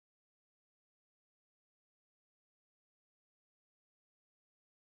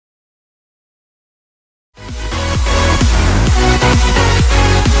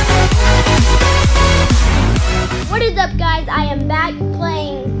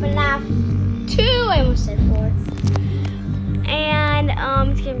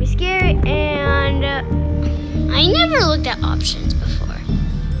it's gonna be scary, and I never looked at options before.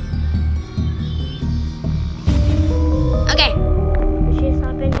 Okay, we should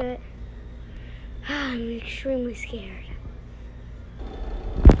hop into it. I'm extremely scared.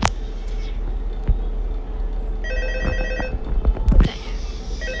 Okay,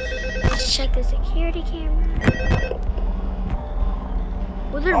 let's check the security camera.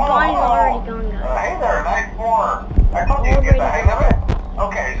 Well, their body's already gone, guys. Hey there, nice four. I told you to get the hang of it.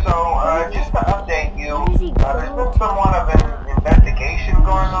 Okay, so just to update you, there's been somewhat of an investigation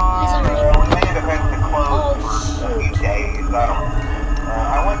going on. We may have had to close for a few days.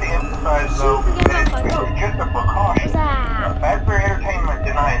 I want to emphasize, though, that it's really just a precaution. Fazbear Entertainment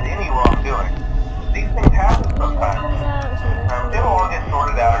denies any wrongdoing. These things happen sometimes. It'll all get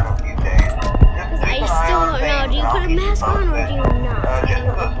sorted out in a few days. Just I still don't know. Do you put a mask on or do you not? Just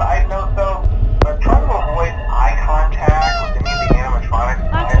as a side note, though, try to avoid eye contact with any of the animatronics.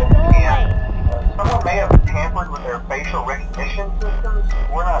 Someone may have tampered with their facial recognition systems.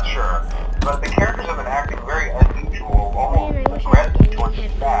 We're not sure. But the characters have been acting very unusual, almost aggressive towards the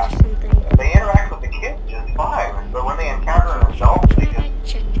staff. They interact with the kids just fine, but when they encounter an adult, they just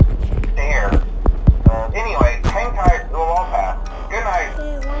stare. Anyway, hang tight, it'll all pass. Good night.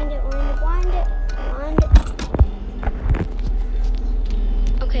 Okay, wind it.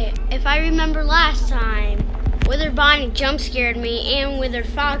 Okay, if I remember last time, Wither Bonnie jump scared me and Wither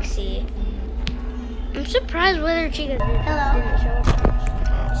Foxy. I'm surprised Wither Chica didn't show up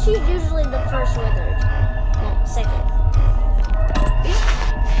first. She's usually the first Wither. No, second.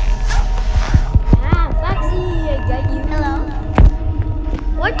 Ah, Foxy, I got you. Hello.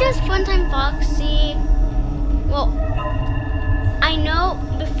 What does Funtime Foxy... Well, I know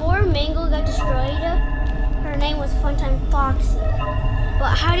before Mangle got destroyed, her name was Funtime Foxy.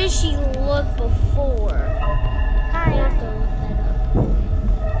 But how did she look before? I have to look that up.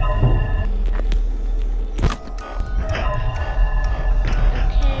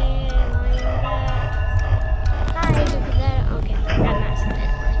 Okay, mind that. Hi. Put that on. Okay, that mask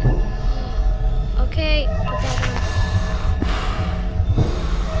didn't work. Okay, put that on.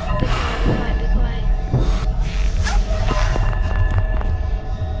 Be quiet.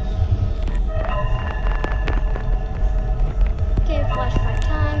 Okay, flash 5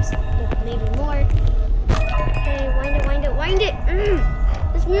 times, maybe more. Okay, wind it.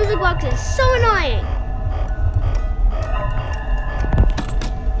 This music box is so annoying.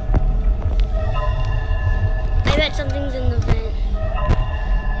 I bet something's in the vent.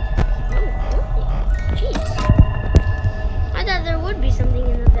 Oh, really? Jeez. I thought there would be something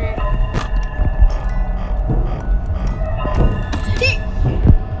in the vent.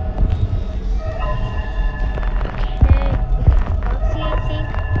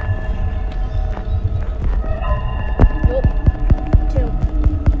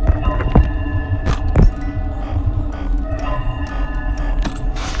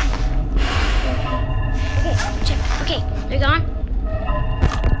 They're gone?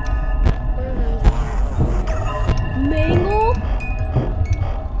 Mangle?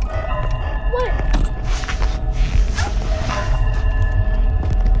 What?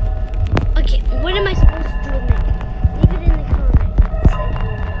 Okay, what am I supposed to do now? Leave it in the comments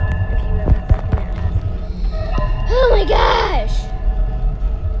if you ever thought that. Oh my gosh!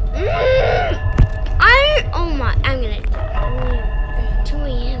 I'm gonna die. 2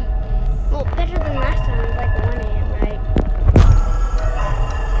 a.m. Well, better than last time. It was like 1 a.m., right?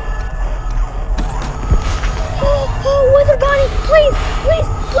 Oh, Wither Bonnie, please!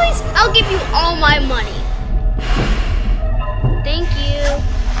 I'll give you all my money. Thank you.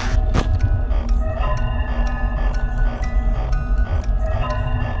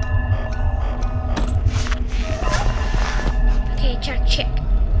 Okay, check.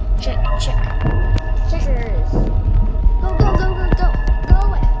 Checkers. Go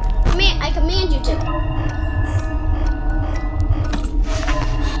away. I command you to.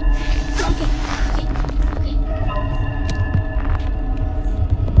 Okay.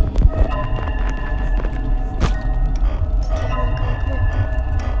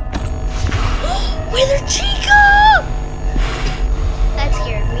 Wither Chica! That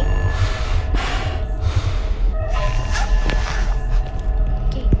scared me.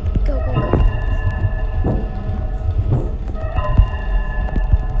 Okay, go.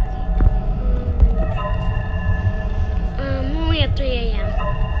 Only at 3 a.m.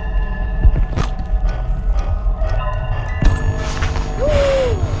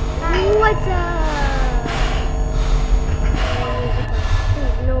 What's up?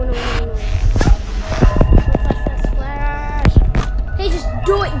 No. Flash. Hey, just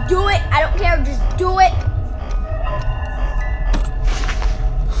do it. I don't care. Just do it.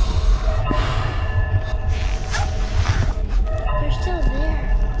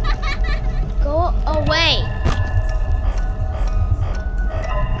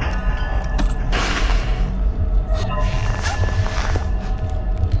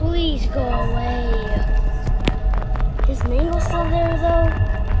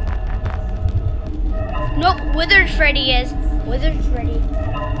 Freddy is. Wizard Freddy.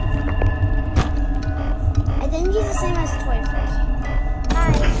 I think he's the same as Toy Freddy.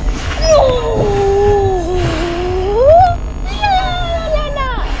 Hi. No!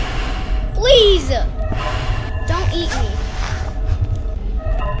 Please! Don't eat me.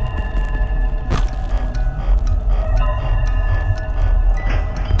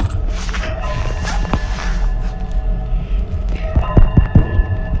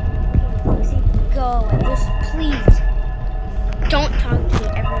 Go away. Just please. Don't talk to me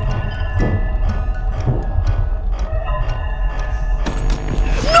ever again.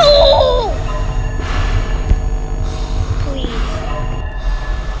 No! Please.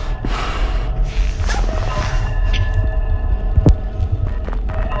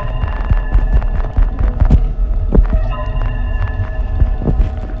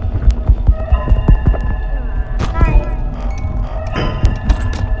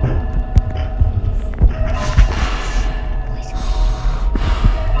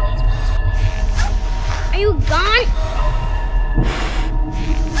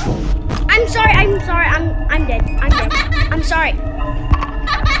 I'm dead. I'm sorry. No,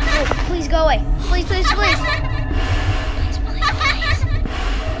 please go away. Please. Please.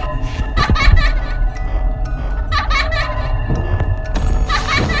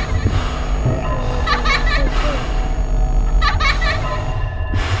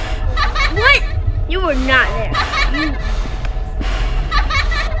 What? You were not there.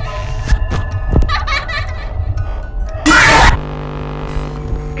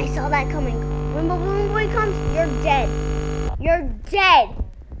 I saw that coming. When the balloon boy comes, you're dead. You're dead.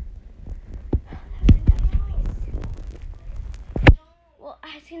 Well,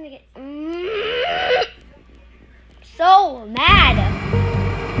 I was gonna get so mad.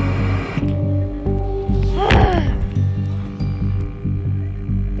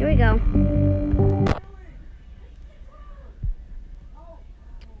 Here we go.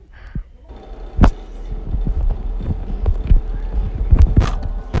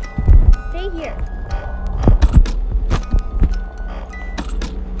 Stay here.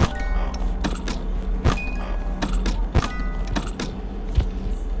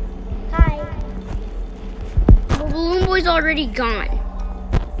 Boy's already gone.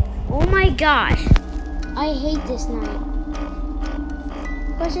 Oh my gosh. I hate this night.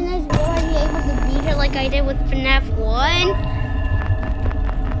 Question is, will I be able to beat it like I did with FNAF 1?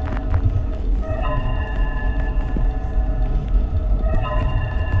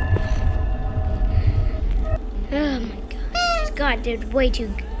 Oh my gosh. Scott did way too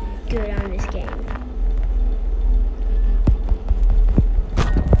good on this game.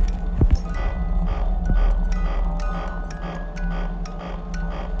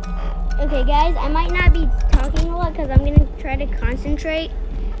 Okay guys, I might not be talking a lot because I'm going to try to concentrate.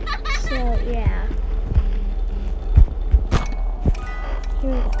 So yeah.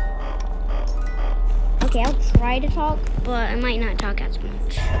 Here we go. Okay, I'll try to talk, but I might not talk as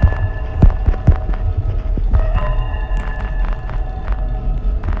much. Okay,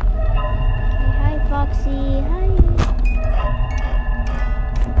 hi Foxy, hi.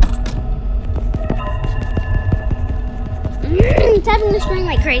 Tapping the screen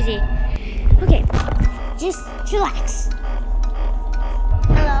like crazy. Okay, just chillax.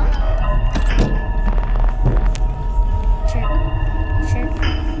 Hello? Check her.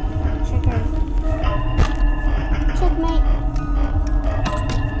 Checkmate.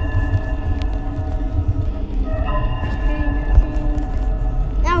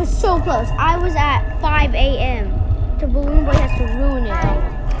 That was so close. I was at 5 a.m. The balloon boy has to ruin it all.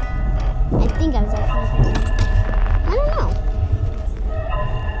 I think I was at 5 a.m. I don't know.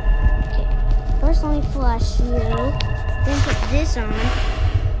 First, let me flush you, then put this on.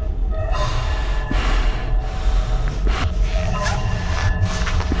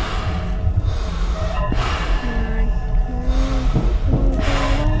 Come on, go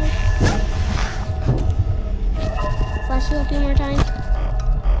away. Flush you a few more times.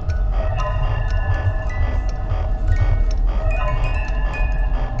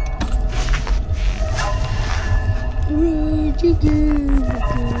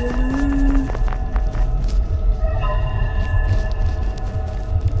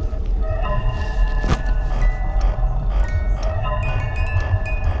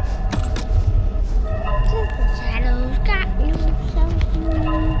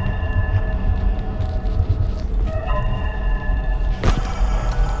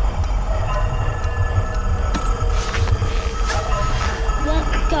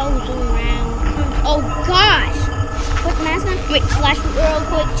 Oh gosh! Put the mask on. Wait, flash real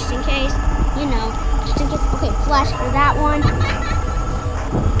quick, just in case. You know, just in case. Okay, flash for that one.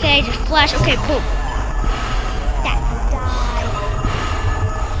 Okay, just flash. Okay, boom. That.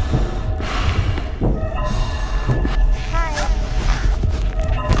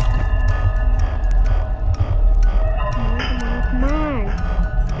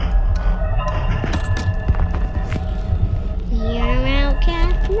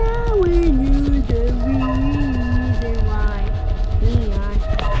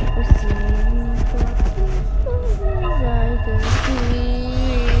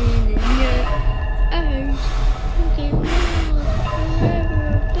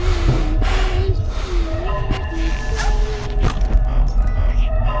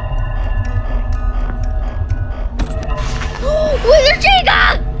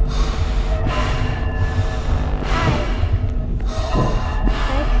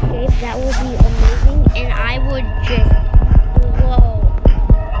 that will be amazing, and I would just blow.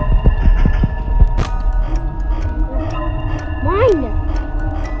 Mine!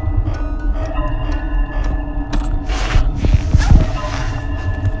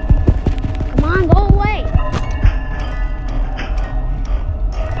 Come on, go away!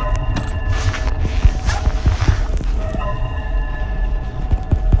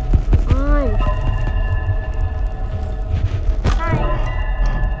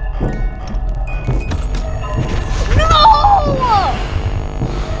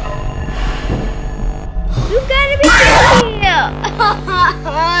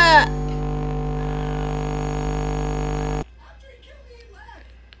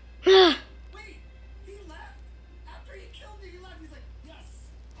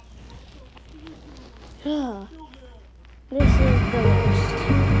 This is the worst.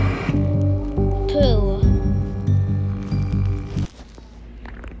 Poo.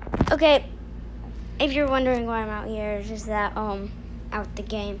 Okay, if you're wondering why I'm out here, it's just that out the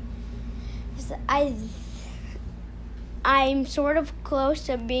game. I'm sort of close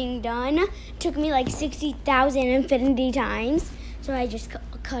to being done. It took me like 60,000 infinity times, so I just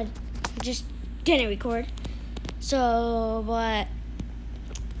didn't record. So, but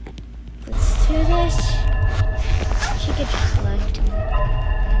let's do this. She could just left.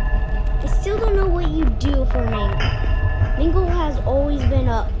 I still don't know what you do for Mango. Mango has always been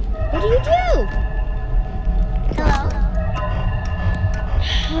up. What do you do? Hello?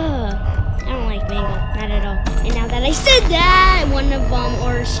 I don't like Mango, not at all. And now that I said that, one of them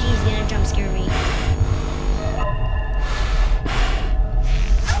or she's gonna jump scare me.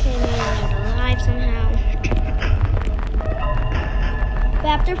 Okay, maybe I'm alive somehow. But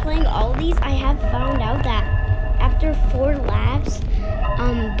after playing all these, I have found out that after 4 laps,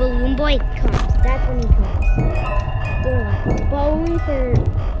 Balloon Boy comes. That's when he comes. 4 laps. But only for,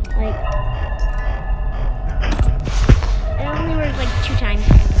 like, it only works like 2 times.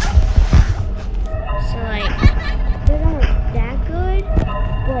 So, like, it doesn't work that good,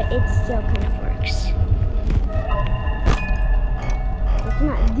 but it still kind of works. It's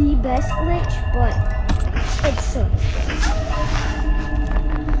not the best glitch, but it's so good.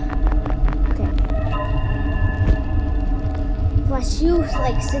 Plus use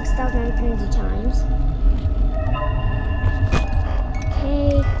like 6,000 infinity times.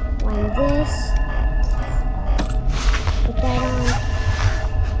 Okay, wind this. Put that on.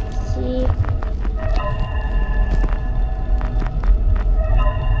 See.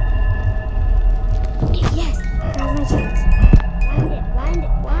 Okay, yes, that was my chance.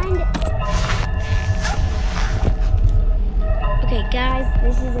 Wind it. Okay, guys,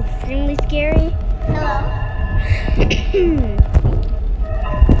 this is extremely scary. Hello.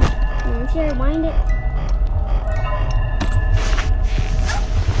 Here, wind it.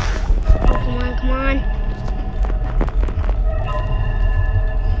 Oh, come on.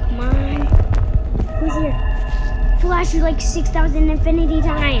 Who's here? Flash you like 6,000 infinity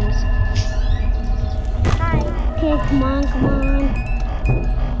times. Hi. Okay, come on.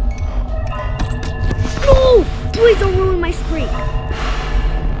 No! Please don't ruin my streak.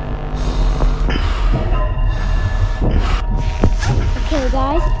 Okay,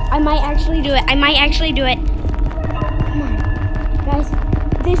 guys, I might actually do it. Come on. Guys,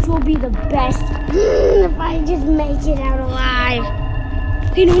 this will be the best if I just make it out alive.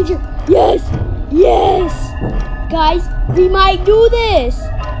 Okay, no one's here. Yes! Guys, we might do this.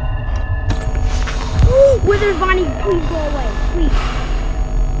 Wither Bonnie, please go away. Please.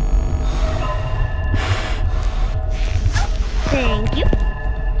 Thank you.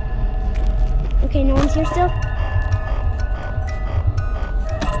 Okay, no one's here still.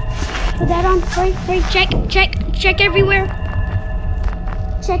 Put that on. Hurry, check everywhere.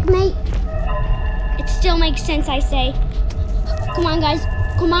 Checkmate. It still makes sense, I say. Come on, guys.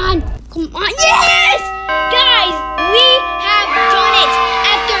 Come on. Yes! Guys, we have done it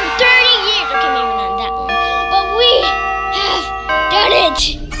after 30 years. Okay, maybe not that long, but we have done it.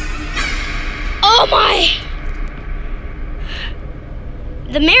 Oh my.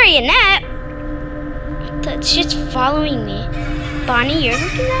 The marionette that's just following me. Bonnie, you're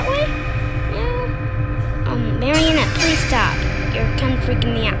looking that way? Marionette, please stop. You're kind of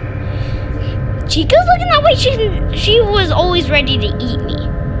freaking me out. Chica's looking that way. She was always ready to eat me.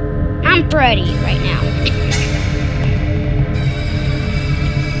 I'm Freddy right now.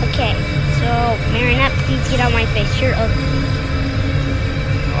 Okay, so Marionette, please get out of my face. You're ugly.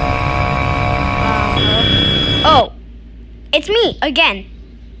 Oh, it's me again.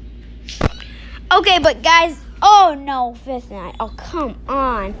 Okay, but guys, oh no, fifth night. Oh, come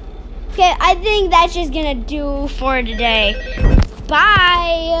on. Okay, I think that's just gonna do for today.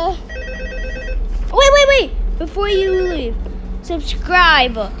 bye. Wait. Before you leave,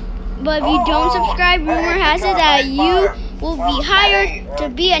 subscribe. But if you don't subscribe, rumor has it that you will be hired to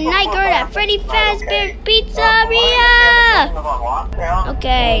be a night guard at Freddy Fazbear Pizzeria.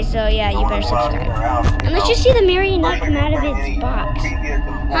 Okay, so yeah, you better subscribe. And let's just see the marionette come out of its box.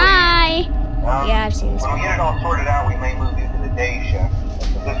 Hi. Yeah, I've seen this. When we get it all sorted out, we may move into the day shift.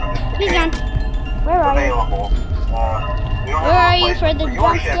 He's gone. Where are you? Where are you for the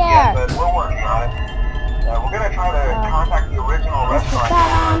jump scare? But we're working on it. We're going to try to contact the original restaurant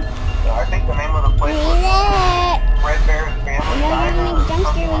owner. I think the name of the place was Fred Bear's Family Diner or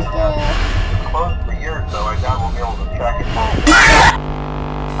something like that. It's closed for years, so I doubt we'll be able to track it down.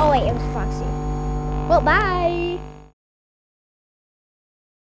 Oh wait, it was Foxy. Well, bye.